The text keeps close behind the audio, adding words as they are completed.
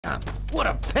What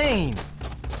a pain!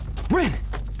 Ren!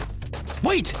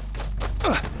 Wait!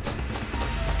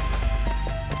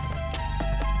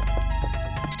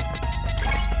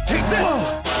 Take this!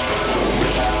 Whoa.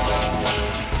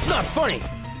 It's not funny!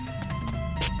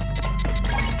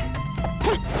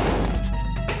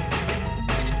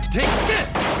 Take this!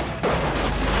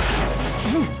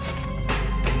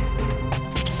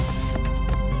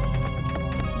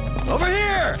 Over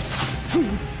here!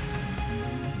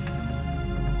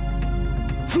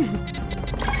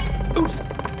 Oops!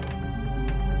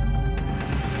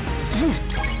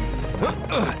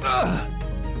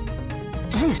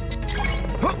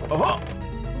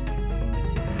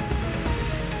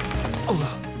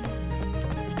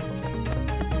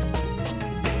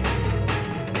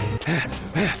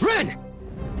 Ren!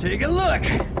 Take a look!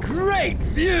 Great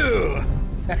view!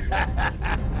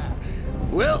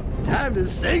 Well, time to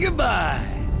say goodbye!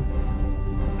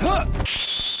 Huh.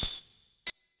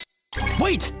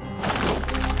 Wait!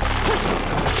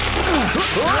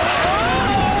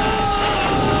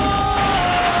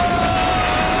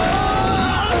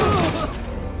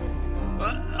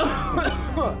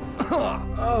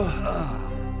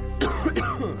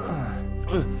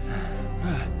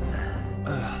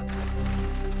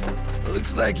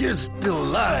 Looks like you're still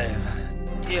alive.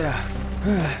 Yeah.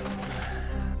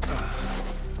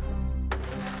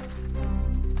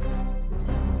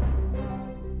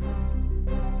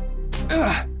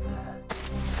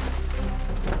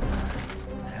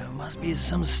 There must be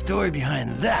some story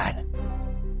behind that.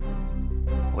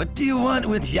 What do you want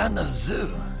with Yana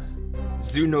Zoo?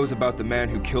 Zoo knows about the man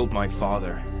who killed my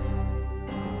father.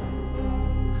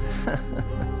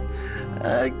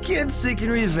 A kid seeking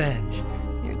revenge.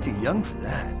 You're too young for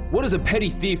that. What does a petty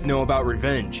thief know about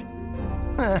revenge?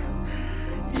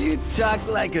 You talk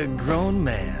like a grown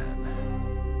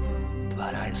man.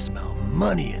 But I smell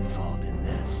money involved in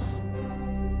this.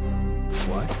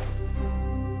 What?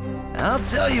 I'll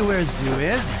tell you where Zoo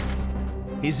is.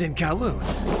 He's in Kowloon.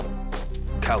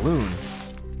 Kowloon?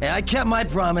 Hey, I kept my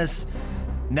promise.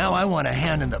 Now I want a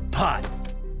hand in the pot.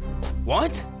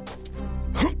 What?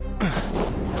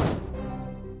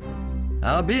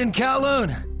 I'll be in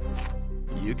Kowloon.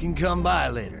 You can come by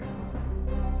later.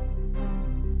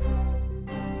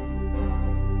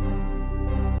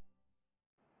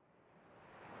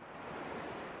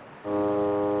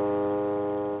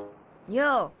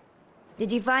 Yo,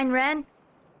 did you find Ren?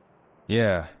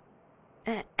 Yeah.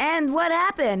 And what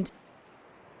happened?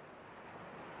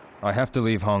 I have to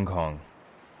leave Hong Kong.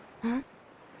 Huh?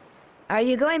 Are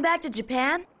you going back to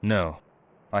Japan? No.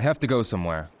 I have to go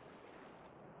somewhere.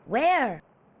 Where?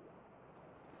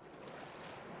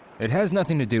 It has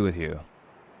nothing to do with you.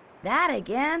 That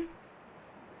again?